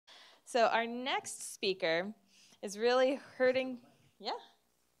So our next speaker is really hurting. Yeah,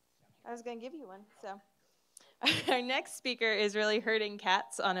 I was going to give you one. So our next speaker is really hurting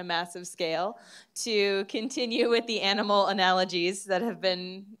cats on a massive scale to continue with the animal analogies that have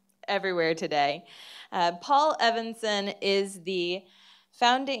been everywhere today. Paul Evensen is the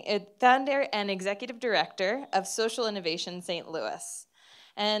founder and executive director of Social Innovation St. Louis.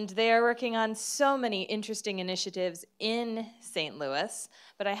 And they are working on so many interesting initiatives in St. Louis,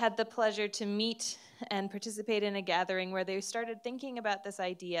 but I had the pleasure to meet and participate in a gathering where they started thinking about this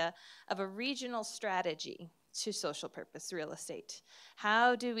idea of a regional strategy to social purpose real estate.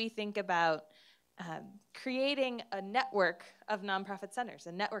 How do we think about creating a network of nonprofit centers,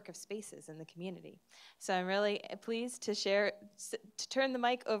 a network of spaces in the community? So I'm really pleased to turn the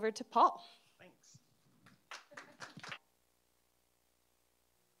mic over to Paul. Thanks.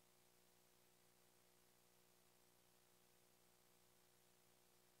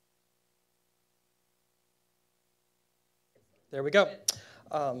 There we go.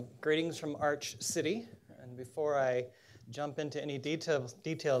 Greetings from Arch City. And before I jump into any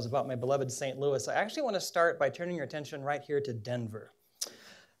details about my beloved St. Louis, I actually want to start by turning your attention right here to Denver.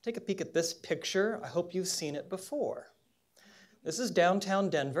 Take a peek at this picture. I hope you've seen it before. This is downtown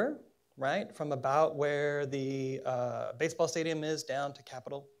Denver, right? From about where the baseball stadium is down to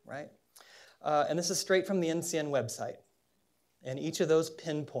Capitol, right? And this is straight from the NCN website. And each of those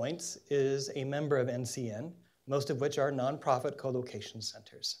pinpoints is a member of NCN, most of which are nonprofit co-location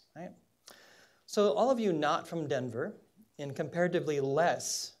centers, right? So all of you not from Denver, and comparatively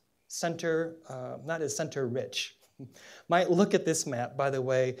less not as center rich, might look at this map. By the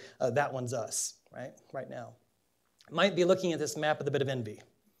way, that one's us, right now. Might be looking at this map with a bit of envy.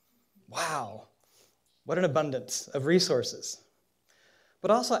 Wow, what an abundance of resources.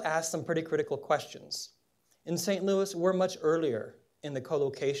 But also ask some pretty critical questions. In St. Louis, we're much earlier in the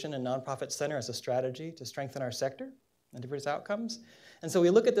co-location and nonprofit center as a strategy to strengthen our sector and to produce outcomes. And so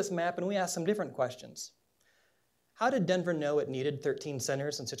we look at this map and we ask some different questions. How did Denver know it needed 13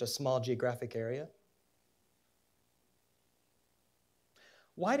 centers in such a small geographic area?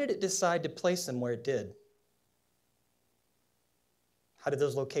 Why did it decide to place them where it did? How did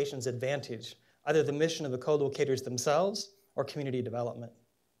those locations advantage either the mission of the co-locators themselves or community development?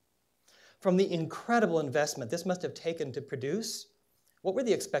 From the incredible investment this must have taken to produce, what were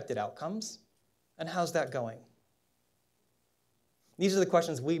the expected outcomes, and how's that going? These are the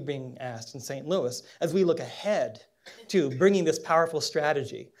questions we're being asked in St. Louis as we look ahead to bringing this powerful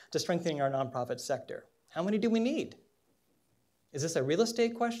strategy to strengthening our nonprofit sector. How many do we need? Is this a real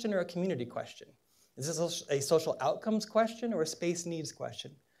estate question or a community question? Is this a social outcomes question or a space needs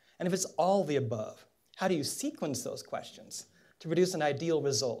question? And if it's all the above, how do you sequence those questions to produce an ideal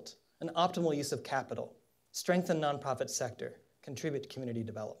result, an optimal use of capital, strengthen nonprofit sector, contribute to community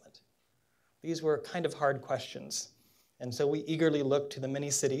development? These were kind of hard questions. And so we eagerly look to the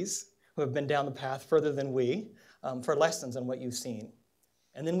many cities who have been down the path further than we for lessons on what you've seen.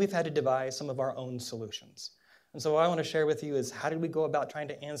 And then we've had to devise some of our own solutions. And so what I want to share with you is how did we go about trying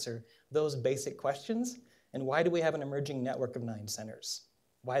to answer those basic questions? And why do we have an emerging network of 9 centers?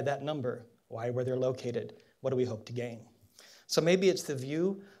 Why that number? Why were they located? What do we hope to gain? So maybe it's the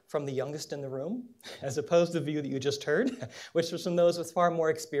view from the youngest in the room, as opposed to the view that you just heard, which was from those with far more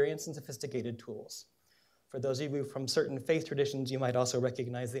experience and sophisticated tools. For those of you from certain faith traditions, you might also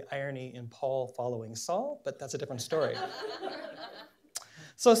recognize the irony in Paul following Saul, but that's a different story.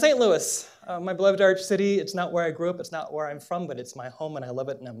 So St. Louis, my beloved Arch City, it's not where I grew up, it's not where I'm from, but it's my home and I love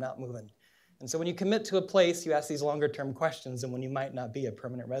it and I'm not moving. And so when you commit to a place, you ask these longer term questions and when you might not be a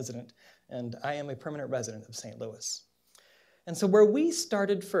permanent resident. And I am a permanent resident of St. Louis. And so where we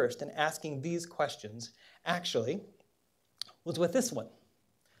started first in asking these questions actually was with this one.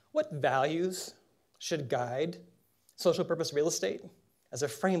 What values should guide social purpose real estate as a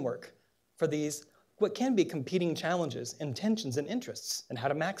framework for these what can be competing challenges, intentions, and interests, and how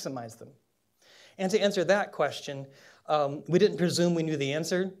to maximize them? And to answer that question, we didn't presume we knew the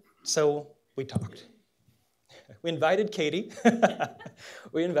answer, so we talked. We invited Katie,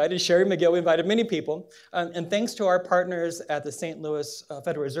 we invited Sherry McGill, we invited many people, and thanks to our partners at the St. Louis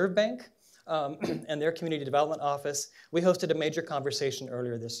Federal Reserve Bank and their Community Development Office, we hosted a major conversation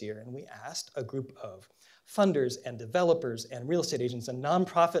earlier this year, and we asked a group of funders and developers and real estate agents and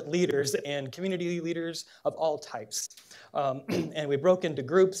nonprofit leaders and community leaders of all types. And we broke into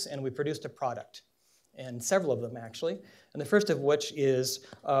groups and we produced a product, and several of them actually. And the first of which is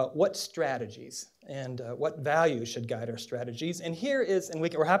what strategies and what values should guide our strategies. And here is, and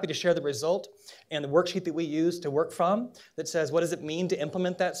we're happy to share the result and the worksheet that we use to work from that says, what does it mean to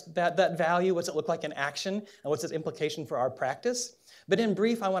implement that value? What's it look like in action? And what's its implication for our practice? But in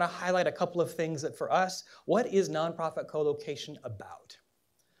brief, I want to highlight a couple of things that for us, what is nonprofit co-location about?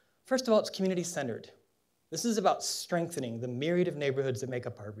 First of all, it's community-centered. This is about strengthening the myriad of neighborhoods that make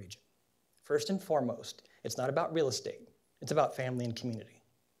up our region. First and foremost, it's not about real estate. It's about family and community.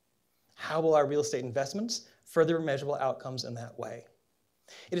 How will our real estate investments further measurable outcomes in that way?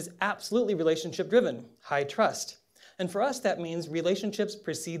 It is absolutely relationship-driven, high trust. And for us, that means relationships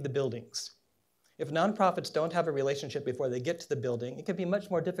precede the buildings. If nonprofits don't have a relationship before they get to the building, it can be much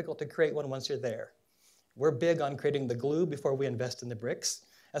more difficult to create one once you're there. We're big on creating the glue before we invest in the bricks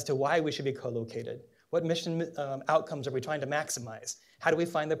as to why we should be co-located. What mission outcomes are we trying to maximize? How do we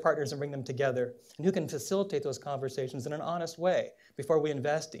find the partners and bring them together? And who can facilitate those conversations in an honest way before we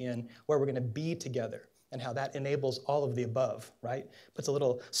invest in where we're going to be together and how that enables all of the above, right? Puts a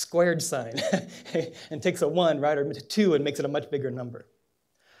little squared sign and takes a 1, right, or 2 and makes it a much bigger number.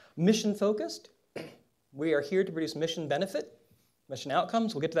 Mission focused, we are here to produce mission benefit, mission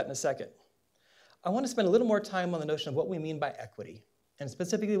outcomes. We'll get to that in a second. I want to spend a little more time on the notion of what we mean by equity and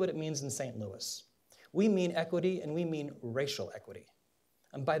specifically what it means in St. Louis. We mean equity, and we mean racial equity.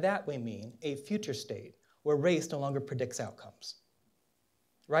 And by that, we mean a future state where race no longer predicts outcomes.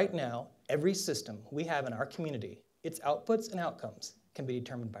 Right now, every system we have in our community, its outputs and outcomes can be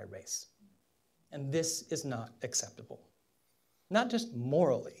determined by race. And this is not acceptable. Not just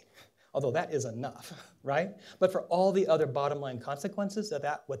morally, although that is enough, right? But for all the other bottom line consequences of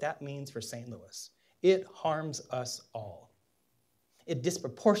what that means for St. Louis. It harms us all. It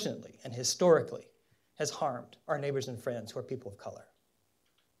disproportionately and historically has harmed our neighbors and friends who are people of color.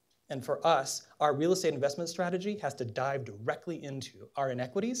 And for us, our real estate investment strategy has to dive directly into our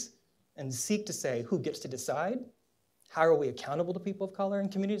inequities and seek to say who gets to decide, how are we accountable to people of color and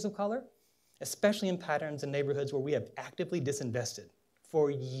communities of color, especially in patterns and neighborhoods where we have actively disinvested for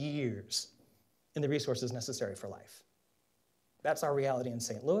years in the resources necessary for life. That's our reality in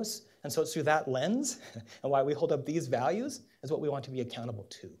St. Louis, and so it's through that lens and why we hold up these values is what we want to be accountable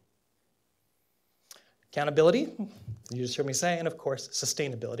to. Accountability, you just heard me say, and of course,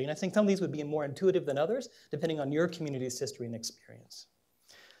 sustainability. And I think some of these would be more intuitive than others, depending on your community's history and experience.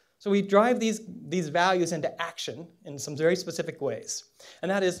 So we drive these values into action in some very specific ways.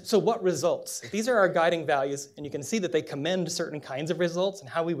 And that is, so what results? These are our guiding values, and you can see that they commend certain kinds of results and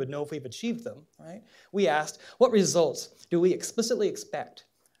how we would know if we've achieved them, right? We asked, what results do we explicitly expect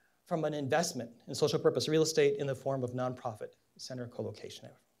from an investment in social purpose real estate in the form of nonprofit center co-location?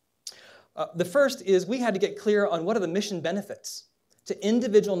 The first is we had to get clear on what are the mission benefits to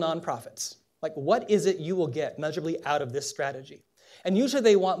individual nonprofits. Like, what is it you will get measurably out of this strategy? And usually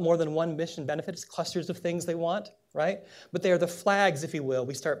they want more than one mission benefit. It's clusters of things they want, right? But they are the flags, if you will,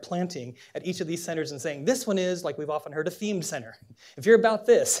 we start planting at each of these centers and saying, this one is, like we've often heard, a themed center. If you're about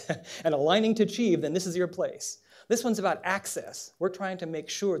this and aligning to achieve, then this is your place. This one's about access. We're trying to make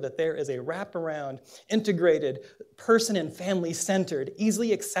sure that there is a wraparound, integrated, person and family-centered,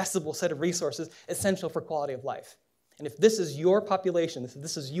 easily accessible set of resources essential for quality of life. And if this is your population, if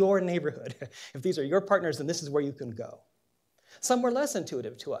this is your neighborhood, if these are your partners, then this is where you can go. Some were less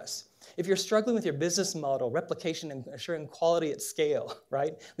intuitive to us. If you're struggling with your business model, replication, and assuring quality at scale,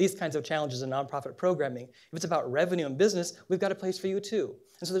 right? These kinds of challenges in nonprofit programming. If it's about revenue and business, we've got a place for you too.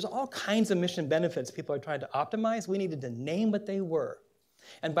 And so there's all kinds of mission benefits people are trying to optimize. We needed to name what they were.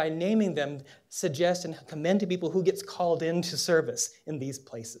 And by naming them, suggest and commend to people who gets called into service in these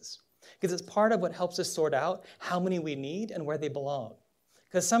places. Because it's part of what helps us sort out how many we need and where they belong.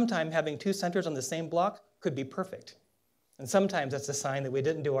 Because sometimes having 2 centers on the same block could be perfect. And sometimes that's a sign that we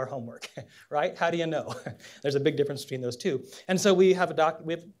didn't do our homework, right? How do you know? There's a big difference between those two. And so we have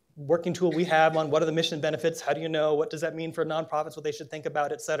a working tool we have on what are the mission benefits, how do you know, what does that mean for nonprofits, what they should think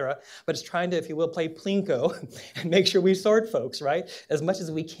about, et cetera. But it's trying to, if you will, play Plinko and make sure we sort folks, right? As much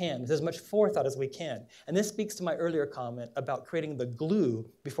as we can, with as much forethought as we can. And this speaks to my earlier comment about creating the glue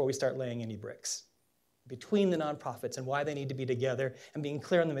before we start laying any bricks between the nonprofits and why they need to be together and being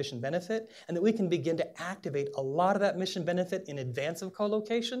clear on the mission benefit, and that we can begin to activate a lot of that mission benefit in advance of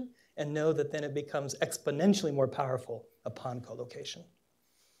co-location and know that then it becomes exponentially more powerful upon co-location.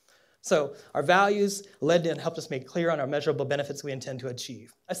 So our values led to and helped us make clear on our measurable benefits we intend to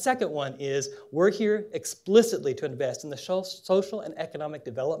achieve. A second one is we're here explicitly to invest in the social and economic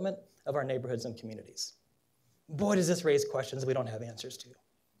development of our neighborhoods and communities. Boy, does this raise questions we don't have answers to.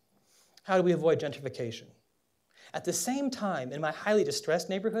 How do we avoid gentrification? At the same time, in my highly distressed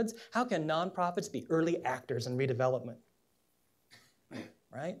neighborhoods, how can nonprofits be early actors in redevelopment?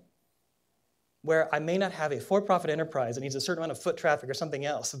 Right? Where I may not have a for-profit enterprise that needs a certain amount of foot traffic or something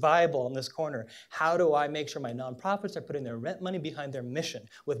else viable in this corner, how do I make sure my nonprofits are putting their rent money behind their mission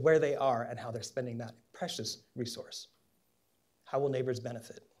with where they are and how they're spending that precious resource? How will neighbors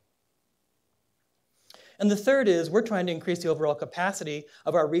benefit? And the third is we're trying to increase the overall capacity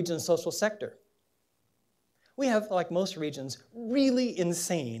of our region's social sector. We have, like most regions, really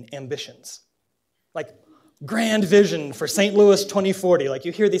insane ambitions. Like grand vision for St. Louis 2040. Like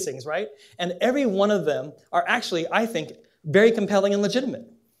you hear these things, right? And every one of them are actually, I think, very compelling and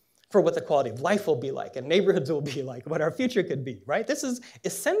legitimate for what the quality of life will be like and neighborhoods will be like, what our future could be, right? This is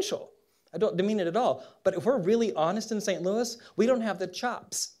essential. I don't demean it at all. But if we're really honest in St. Louis, we don't have the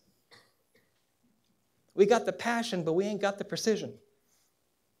chops. We got the passion, but we ain't got the precision.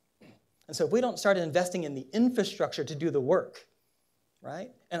 And so if we don't start investing in the infrastructure to do the work, right,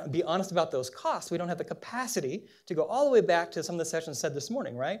 and be honest about those costs, we don't have the capacity to go all the way back to some of the sessions said this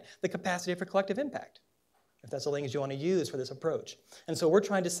morning, right? The capacity for collective impact, if that's the language you want to use for this approach. And so we're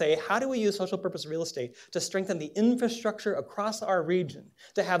trying to say, how do we use social purpose real estate to strengthen the infrastructure across our region,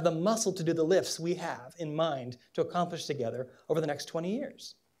 to have the muscle to do the lifts we have in mind to accomplish together over the next 20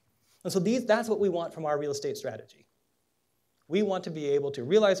 years? And so that's what we want from our real estate strategy. We want to be able to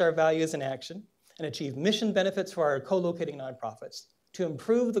realize our values in action and achieve mission benefits for our co-locating nonprofits to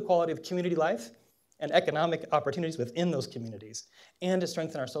improve the quality of community life and economic opportunities within those communities, and to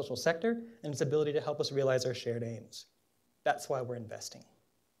strengthen our social sector and its ability to help us realize our shared aims. That's why we're investing.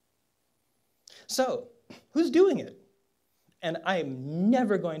 So, who's doing it? And I am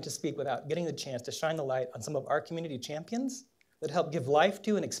never going to speak without getting the chance to shine the light on some of our community champions that help give life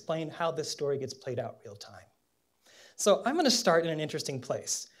to and explain how this story gets played out real time. So I'm going to start in an interesting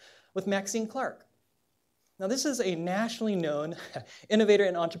place with Maxine Clark. Now this is a nationally known innovator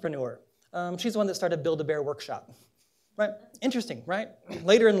and entrepreneur. She's the one that started Build-A-Bear Workshop. Right? Interesting, right?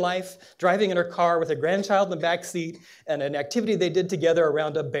 Later in life, driving in her car with her grandchild in the back seat, and an activity they did together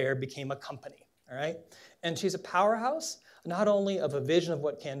around a bear became a company, all right? And she's a powerhouse, not only of a vision of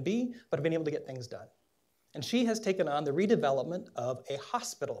what can be, but of being able to get things done. And she has taken on the redevelopment of a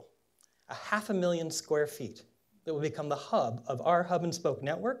hospital, 500,000 square feet, that will become the hub of our hub and spoke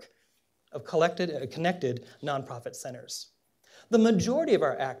network of connected nonprofit centers. The majority of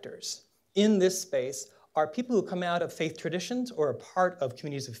our actors in this space are people who come out of faith traditions or are part of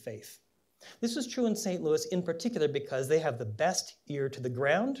communities of faith. This is true in St. Louis in particular because they have the best ear to the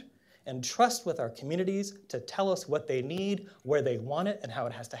ground and trust with our communities to tell us what they need, where they want it, and how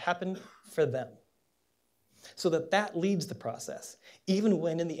it has to happen for them. So that leads the process. Even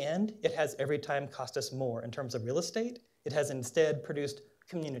when in the end, it has every time cost us more in terms of real estate, it has instead produced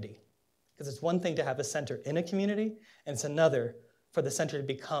community. Because it's one thing to have a center in a community, and it's another for the center to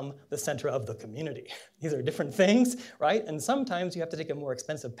become the center of the community. These are different things, right? And sometimes you have to take a more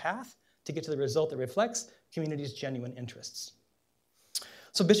expensive path to get to the result that reflects community's genuine interests.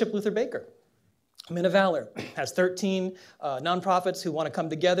 So Bishop Luther Baker, Men of Valor, has 13 nonprofits who want to come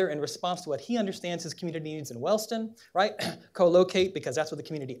together in response to what he understands his community needs in Wellston, right? Co-locate, because that's what the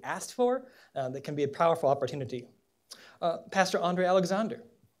community asked for. That can be a powerful opportunity. Pastor Andre Alexander,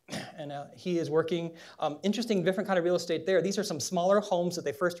 and he is working interesting, different kind of real estate there. These are some smaller homes that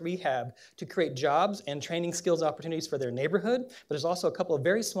they first rehab to create jobs and training skills opportunities for their neighborhood. But there's also a couple of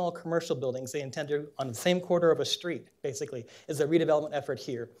very small commercial buildings they intend to, on the same quarter of a street, basically, is a redevelopment effort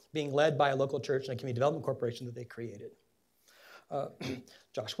here, being led by a local church and a community development corporation that they created.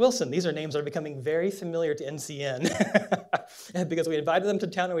 Josh Wilson, these are names that are becoming very familiar to NCN because we invited them to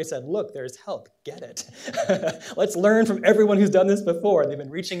town and we said, look, there's help, get it. Let's learn from everyone who's done this before. They've been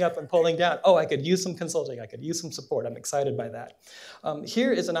reaching up and pulling down. Oh, I could use some consulting, I could use some support. I'm excited by that.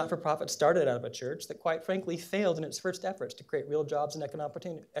 Here is a not-for-profit started out of a church that quite frankly failed in its first efforts to create real jobs and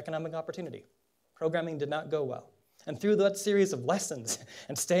economic opportunity. Programming did not go well. And through that series of lessons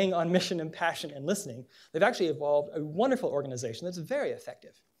and staying on mission and passion and listening, they've actually evolved a wonderful organization that's very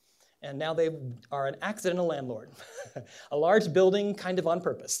effective. And now they are an accidental landlord, a large building kind of on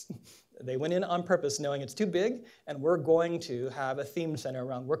purpose. They went in on purpose knowing it's too big, and we're going to have a theme center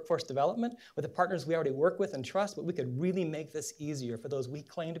around workforce development with the partners we already work with and trust, but we could really make this easier for those we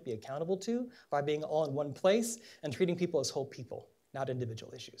claim to be accountable to by being all in one place and treating people as whole people, not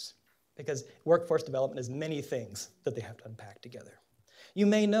individual issues. Because workforce development is many things that they have to unpack together. You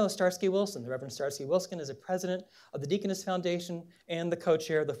may know Starsky Wilson. The Reverend Starsky Wilson is a president of the Deaconess Foundation and the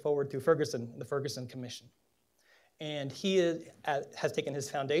co-chair of the Forward Through Ferguson, the Ferguson Commission. And he has taken his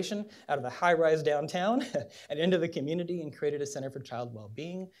foundation out of the high-rise downtown and into the community and created a center for child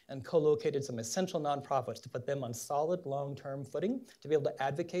well-being and co-located some essential nonprofits to put them on solid long-term footing to be able to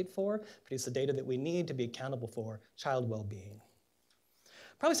advocate for, produce the data that we need to be accountable for child well-being.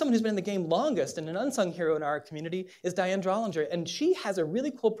 Probably someone who's been in the game longest and an unsung hero in our community is Diane Drollinger, and she has a really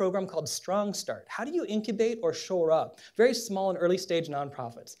cool program called Strong Start. How do you incubate or shore up very small and early stage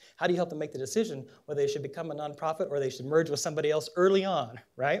nonprofits? How do you help them make the decision whether they should become a nonprofit or they should merge with somebody else early on,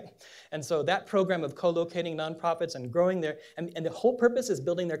 right? And so that program of co-locating nonprofits and growing their, and the whole purpose is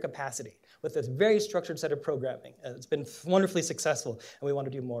building their capacity with this very structured set of programming. It's been wonderfully successful, and we want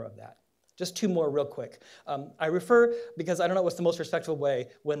to do more of that. Just two more real quick. I refer, because I don't know what's the most respectful way,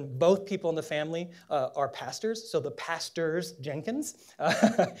 when both people in the family are pastors, so the pastors Jenkins,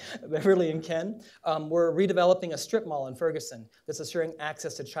 Beverly and Ken, we're redeveloping a strip mall in Ferguson that's assuring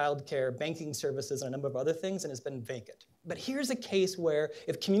access to childcare, banking services, and a number of other things, and it's been vacant. But here's a case where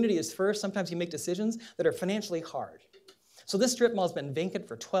if community is first, sometimes you make decisions that are financially hard. So this strip mall has been vacant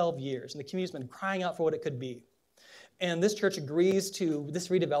for 12 years, and the community's been crying out for what it could be. And this church agrees to this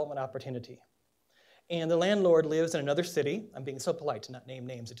redevelopment opportunity. And the landlord lives in another city. I'm being so polite to not name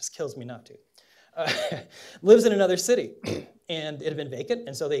names, it just kills me not to. Lives in another city, and it had been vacant,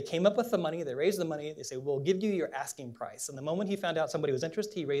 and so they came up with the money, they raised the money, they say, we'll give you your asking price. And the moment he found out somebody was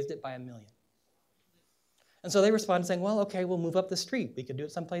interested, he raised it by $1 million. And so they responded saying, well, okay, we'll move up the street. We could do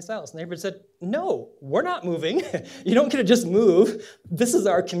it someplace else. And the neighbor said, no, we're not moving. You don't get to just move. This is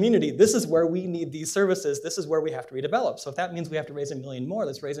our community. This is where we need these services. This is where we have to redevelop. So if that means we have to raise $1 million more,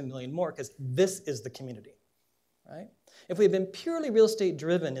 let's raise $1 million more because this is the community, right? If we had been purely real estate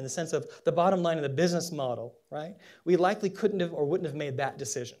driven in the sense of the bottom line of the business model, right, we likely couldn't have or wouldn't have made that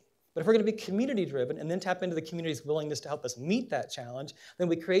decision. But if we're going to be community driven and then tap into the community's willingness to help us meet that challenge, then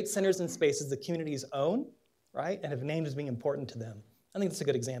we create centers and spaces the communities own, right, and have named as being important to them. I think that's a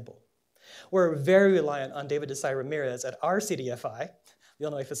good example. We're very reliant on David Desai Ramirez at our CDFI, the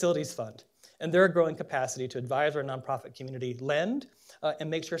Illinois Facilities Fund, and their growing capacity to advise our nonprofit community, lend, and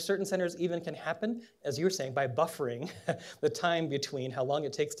make sure certain centers even can happen, as you were saying, by buffering the time between how long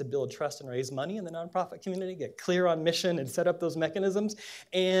it takes to build trust and raise money in the nonprofit community, get clear on mission and set up those mechanisms,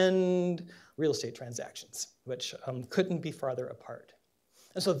 and real estate transactions, which couldn't be farther apart.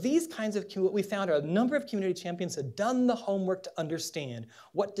 And so these kinds of, what we found are a number of community champions had done the homework to understand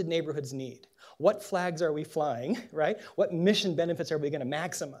what did neighborhoods need, what flags are we flying, right? What mission benefits are we going to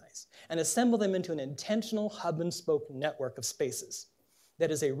maximize? And assemble them into an intentional hub and spoke network of spaces.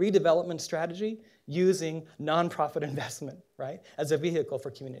 That is a redevelopment strategy using nonprofit investment, right, as a vehicle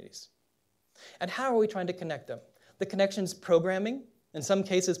for communities. And how are we trying to connect them? The connection's programming. In some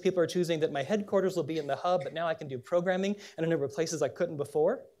cases, people are choosing that my headquarters will be in the hub, but now I can do programming in a number of places I couldn't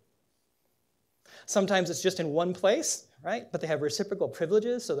before. Sometimes it's just in one place, right? But they have reciprocal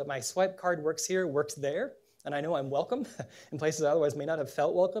privileges so that my swipe card works here, works there, and I know I'm welcome in places I otherwise may not have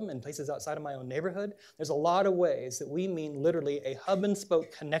felt welcome, in places outside of my own neighborhood. There's a lot of ways that we mean literally a hub and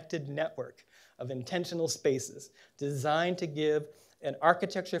spoke connected network of intentional spaces designed to give an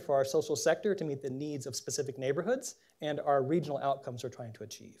architecture for our social sector to meet the needs of specific neighborhoods and our regional outcomes we're trying to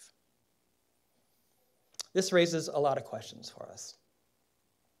achieve. This raises a lot of questions for us.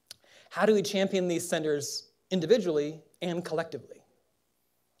 How do we champion these centers individually and collectively?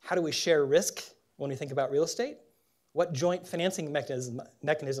 How do we share risk when we think about real estate? What joint financing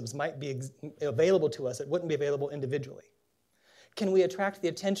mechanisms might be available to us that wouldn't be available individually? Can we attract the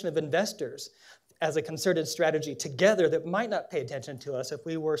attention of investors as a concerted strategy together that might not pay attention to us if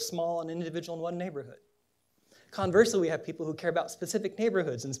we were small and individual in one neighborhood? Conversely, we have people who care about specific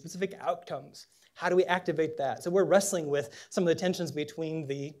neighborhoods and specific outcomes. How do we activate that? So we're wrestling with some of the tensions between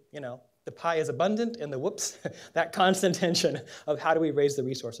the pie is abundant and the whoops, that constant tension of how do we raise the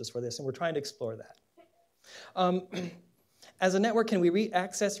resources for this, and we're trying to explore that. As a network, can we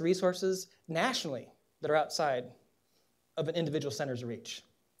access resources nationally that are outside of an individual center's reach,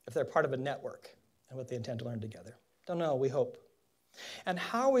 if they're part of a network and what they intend to learn together? Don't know, we hope. And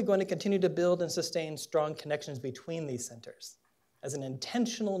how are we going to continue to build and sustain strong connections between these centers as an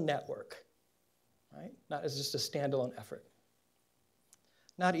intentional network, right? Not as just a standalone effort.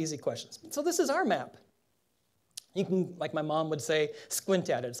 Not easy questions. So this is our map. You can, like my mom would say, squint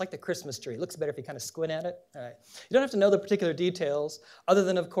at it. It's like the Christmas tree. It looks better if you kind of squint at it. All right. You don't have to know the particular details, other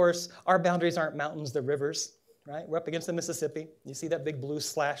than, of course, our boundaries aren't mountains, they're rivers, right? We're up against the Mississippi. You see that big blue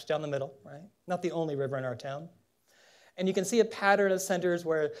slash down the middle, right? Not the only river in our town. And you can see a pattern of centers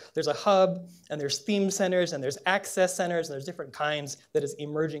where there's a hub, and there's theme centers, and there's access centers, and there's different kinds that is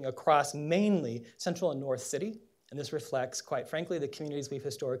emerging across mainly Central and North City. And this reflects, quite frankly, the communities we've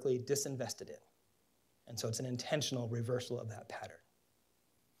historically disinvested in. And so it's an intentional reversal of that pattern.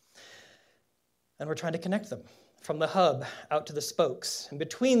 And we're trying to connect them from the hub out to the spokes and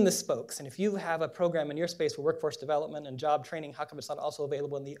between the spokes. And if you have a program in your space for workforce development and job training, how come it's not also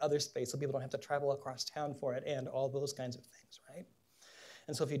available in the other space so people don't have to travel across town for it and all those kinds of things, right?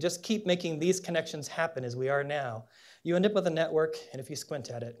 And so if you just keep making these connections happen as we are now, you end up with a network, and if you squint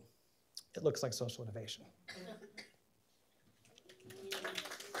at it, it looks like social innovation.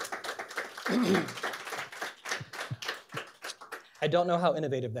 I don't know how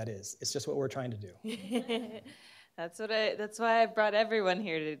innovative that is. It's just what we're trying to do. That's why I brought everyone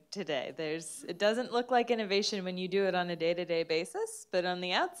here today. It doesn't look like innovation when you do it on a day-to-day basis, but on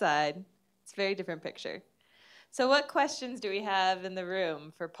the outside, it's a very different picture. So what questions do we have in the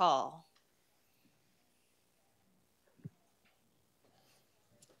room for Paul?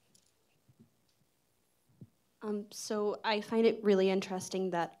 So I find it really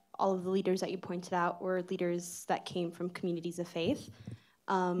interesting that all of the leaders that you pointed out were leaders that came from communities of faith.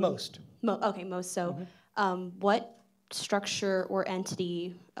 Most. Most. So what structure or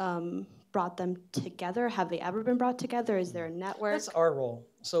entity brought them together? Have they ever been brought together? Is there a network? That's our role.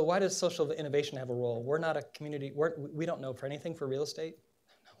 So why does social innovation have a role? We're not a community. We don't know for anything for real estate.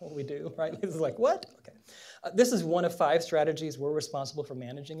 What we do, right? This is like, what? Okay. This is one of 5 strategies we're responsible for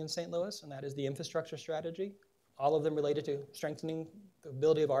managing in St. Louis, and that is the infrastructure strategy. All of them related to strengthening the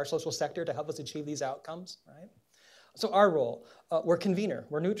ability of our social sector to help us achieve these outcomes, right? So our role, we're convener,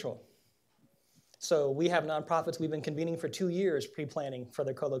 we're neutral. So we have nonprofits we've been convening for 2 years, pre-planning for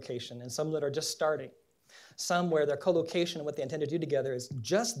their co-location, and some that are just starting. Some where their co-location and what they intend to do together is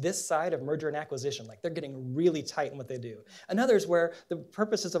just this side of merger and acquisition, like they're getting really tight in what they do. And others where the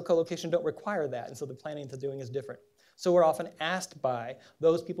purposes of co-location don't require that, and so the planning they're doing is different. So we're often asked by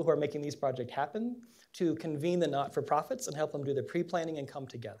those people who are making these projects happen to convene the not-for-profits and help them do the pre-planning and come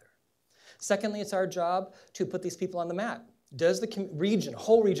together. Secondly, it's our job to put these people on the map. Does the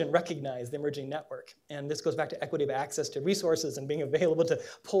whole region recognize the emerging network? And this goes back to equity of access to resources and being available to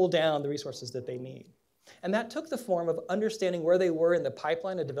pull down the resources that they need. And that took the form of understanding where they were in the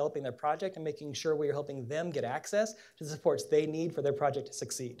pipeline of developing their project and making sure we are helping them get access to the supports they need for their project to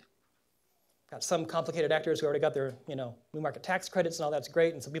succeed. Got some complicated actors who already got their, new market tax credits and all that's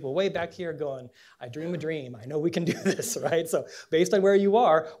great, and some people way back here going, I dream a dream, I know we can do this, right? So based on where you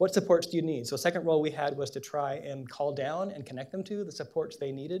are, what supports do you need? So a second role we had was to try and call down and connect them to the supports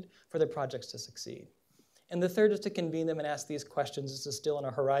they needed for their projects to succeed. And the third is to convene them and ask these questions. This is still on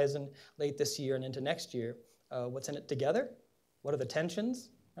our horizon late this year and into next year. What's in it together? What are the tensions,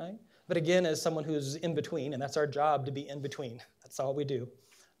 right? But again, as someone who's in between, and that's our job to be in between, that's all we do.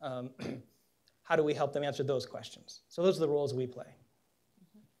 How do we help them answer those questions? So those are the roles we play.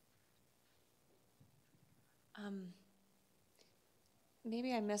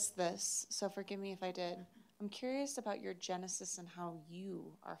 Maybe I missed this, so forgive me if I did. I'm curious about your genesis and how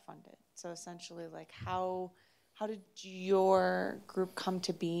you are funded. So essentially, like how did your group come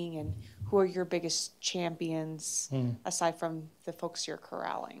to being, and who are your biggest champions aside from the folks you're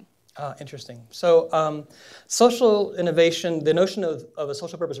corralling? Interesting. So social innovation, the notion of a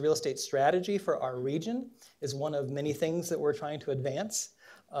social purpose real estate strategy for our region is one of many things that we're trying to advance.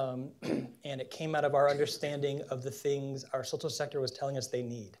 And it came out of our understanding of the things our social sector was telling us they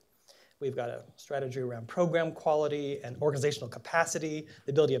need. We've got a strategy around program quality and organizational capacity,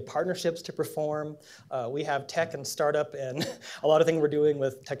 the ability of partnerships to perform. We have tech and startup and a lot of things we're doing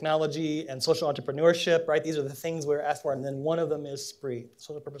with technology and social entrepreneurship, right? These are the things we're asked for, and then one of them is SPREE,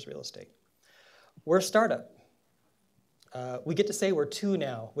 social purpose real estate. We're a startup. We get to say we're 2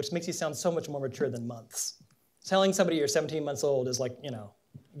 now, which makes you sound so much more mature than months. Telling somebody you're 17 months old is like, a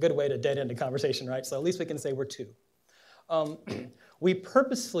good way to dead end a conversation, right? So at least we can say we're 2. We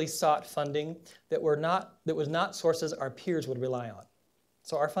purposefully sought funding that was not sources our peers would rely on.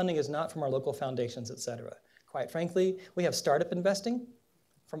 So our funding is not from our local foundations, et cetera. Quite frankly, we have startup investing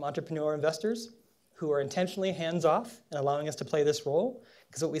from entrepreneur investors who are intentionally hands-off and allowing us to play this role.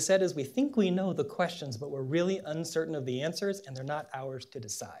 Because what we said is we think we know the questions, but we're really uncertain of the answers, and they're not ours to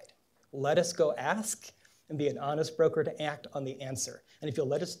decide. Let us go ask and be an honest broker to act on the answer. And if you'll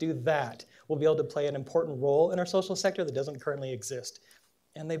let us do that, we'll be able to play an important role in our social sector that doesn't currently exist.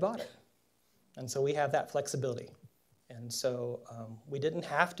 And they bought it. And so we have that flexibility. And so we didn't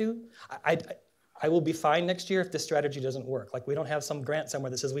have to. I will be fine next year if this strategy doesn't work. Like we don't have some grant somewhere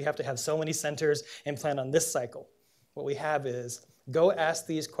that says we have to have so many centers and plan on this cycle. What we have is go ask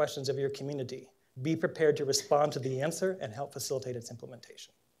these questions of your community. Be prepared to respond to the answer and help facilitate its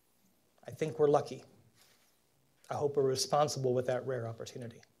implementation. I think we're lucky. I hope we're responsible with that rare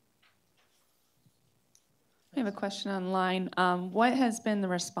opportunity. I have a question online. What has been the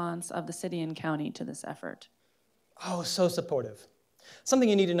response of the city and county to this effort? Oh, so supportive. Something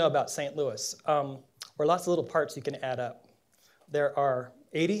you need to know about St. Louis. We're lots of little parts you can add up. There are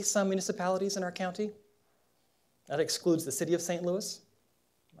 80-some municipalities in our county. That excludes the city of St. Louis.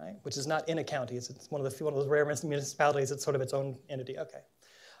 right? Which is not in a county. It's one of those rare municipalities. It's sort of its own entity. Okay.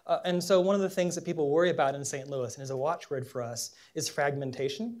 And so one of the things that people worry about in St. Louis, and is a watchword for us, is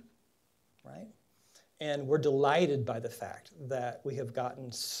fragmentation, right? And we're delighted by the fact that we have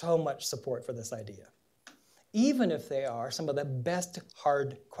gotten so much support for this idea, even if they are some of the best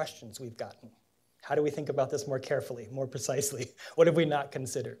hard questions we've gotten. How do we think about this more carefully, more precisely? What have we not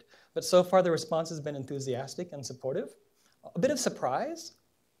considered? But so far, the response has been enthusiastic and supportive. A bit of surprise.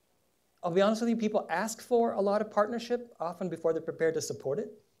 I'll be honest with you, people ask for a lot of partnership, often before they're prepared to support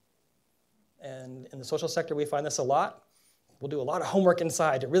it. And in the social sector, we find this a lot. We'll do a lot of homework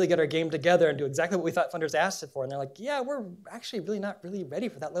inside to really get our game together and do exactly what we thought funders asked it for. And they're like, yeah, we're actually really not really ready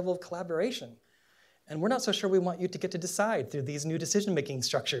for that level of collaboration. And we're not so sure we want you to get to decide through these new decision-making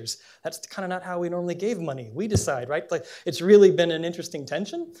structures. That's kind of not how we normally gave money. We decide, right? Like, it's really been an interesting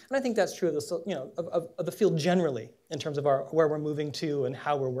tension. And I think that's true of the, of the field generally in terms of where we're moving to and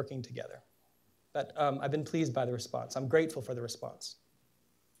how we're working together. But I've been pleased by the response. I'm grateful for the response.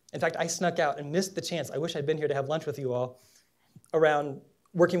 In fact, I snuck out and missed the chance. I wish I'd been here to have lunch with you all around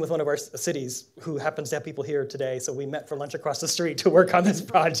working with one of our cities who happens to have people here today. So we met for lunch across the street to work on this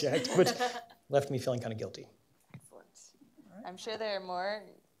project, which left me feeling kind of guilty. Excellent. Right. I'm sure there are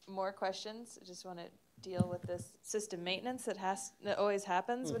more questions. I just want to deal with this system maintenance that always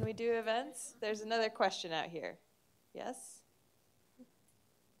happens when we do events. There's another question out here. Yes?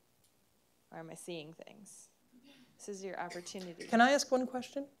 Or am I seeing things? This is your opportunity. Can I ask one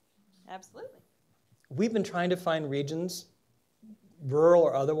question? Absolutely. We've been trying to find regions, rural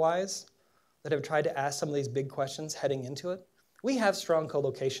or otherwise, that have tried to ask some of these big questions heading into it. We have strong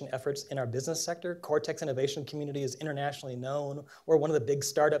co-location efforts in our business sector. Cortex Innovation Community is internationally known. We're one of the big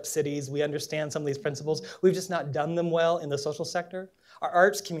startup cities. We understand some of these principles. We've just not done them well in the social sector. Our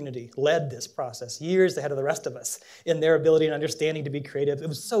arts community led this process years ahead of the rest of us in their ability and understanding to be creative. It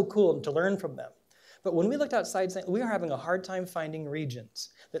was so cool to learn from them. But when we looked outside, we are having a hard time finding regions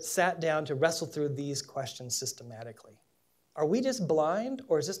that sat down to wrestle through these questions systematically. Are we just blind,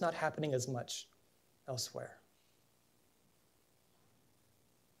 or is this not happening as much elsewhere?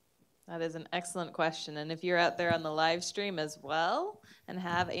 That is an excellent question. And if you're out there on the live stream as well and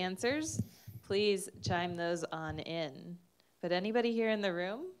have answers, please chime those on in. But anybody here in the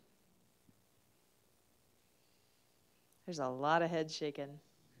room? There's a lot of heads shaking.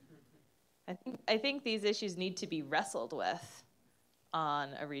 I think these issues need to be wrestled with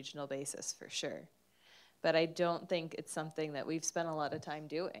on a regional basis for sure. But I don't think it's something that we've spent a lot of time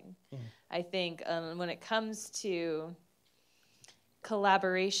doing. I think when it comes to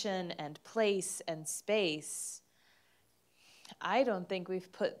collaboration and place and space, I don't think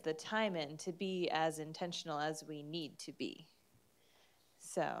we've put the time in to be as intentional as we need to be.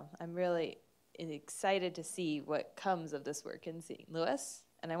 So I'm really excited to see what comes of this work in St. Louis.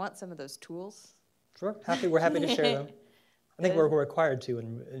 And I want some of those tools. Sure, we're happy to share them. I think we're required to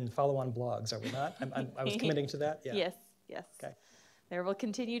in follow-on blogs, are we not? I was committing to that. Yeah. Yes. Okay. We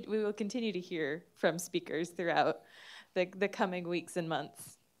will continue to hear from speakers throughout the coming weeks and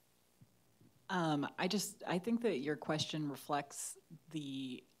months. I think that your question reflects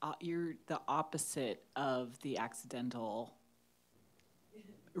you're the opposite of the accidental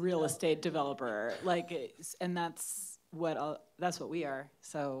real estate developer, and that's what we are.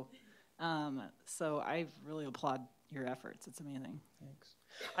 So I really applaud your efforts. It's amazing. Thanks.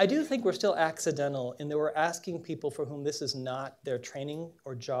 I do think we're still accidental in that we're asking people for whom this is not their training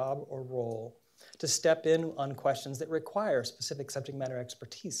or job or role to step in on questions that require specific subject matter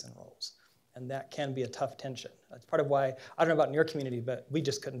expertise and roles. And that can be a tough tension. That's part of why, I don't know about in your community, but we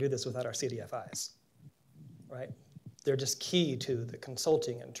just couldn't do this without our CDFIs, right? They're just key to the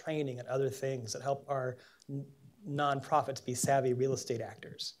consulting and training and other things that help our nonprofits be savvy real estate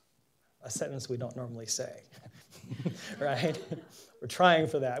actors. A sentence we don't normally say, right? We're trying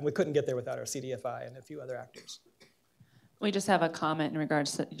for that, and we couldn't get there without our CDFI and a few other actors. We just have a comment in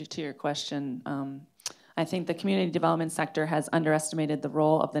regards to your question. I think the community development sector has underestimated the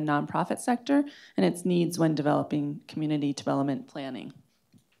role of the nonprofit sector and its needs when developing community development planning.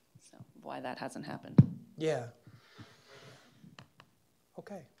 So why that hasn't happened. Yeah.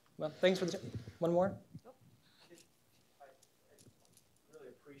 Okay. Well, thanks for one more.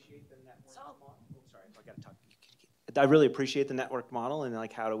 I really appreciate the network model and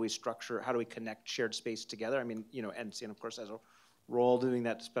how do we connect shared space together? I mean, NCN of course has a role doing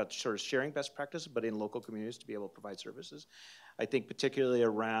that, about sort of sharing best practices, but in local communities to be able to provide services. I think particularly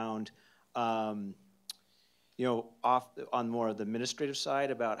around, on more of the administrative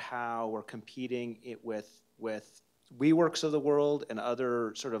side about how we're competing with WeWorks of the world and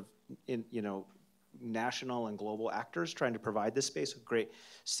other sort of, national and global actors trying to provide this space with great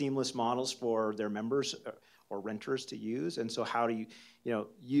seamless models for their members or renters to use. And so how do you,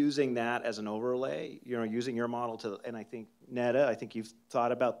 using that as an overlay, using your model to, and I think, Netta, I think you've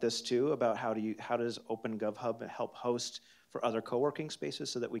thought about this too, about how does Open Gov Hub help host for other co-working spaces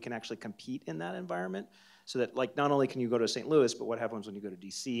so that we can actually compete in that environment? So that, like, not only can you go to St. Louis, but what happens when you go to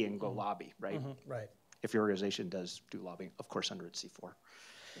DC and go lobby, right? Right. If your organization does do lobbying, of course, under its C4.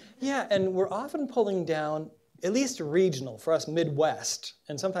 Yeah, and we're often pulling down, at least regional, for us Midwest,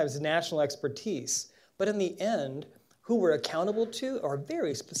 and sometimes national expertise. But in the end, who we're accountable to are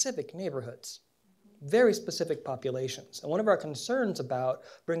very specific neighborhoods, very specific populations. And one of our concerns about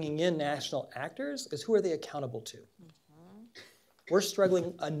bringing in national actors is who are they accountable to? We're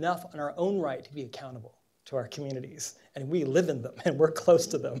struggling enough on our own right to be accountable to our communities, and we live in them, and we're close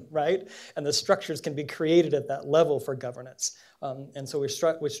to them, right? And the structures can be created at that level for governance. And so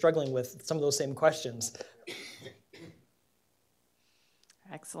we're struggling with some of those same questions.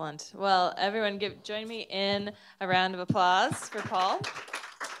 Excellent. Well, everyone join me in a round of applause for Paul.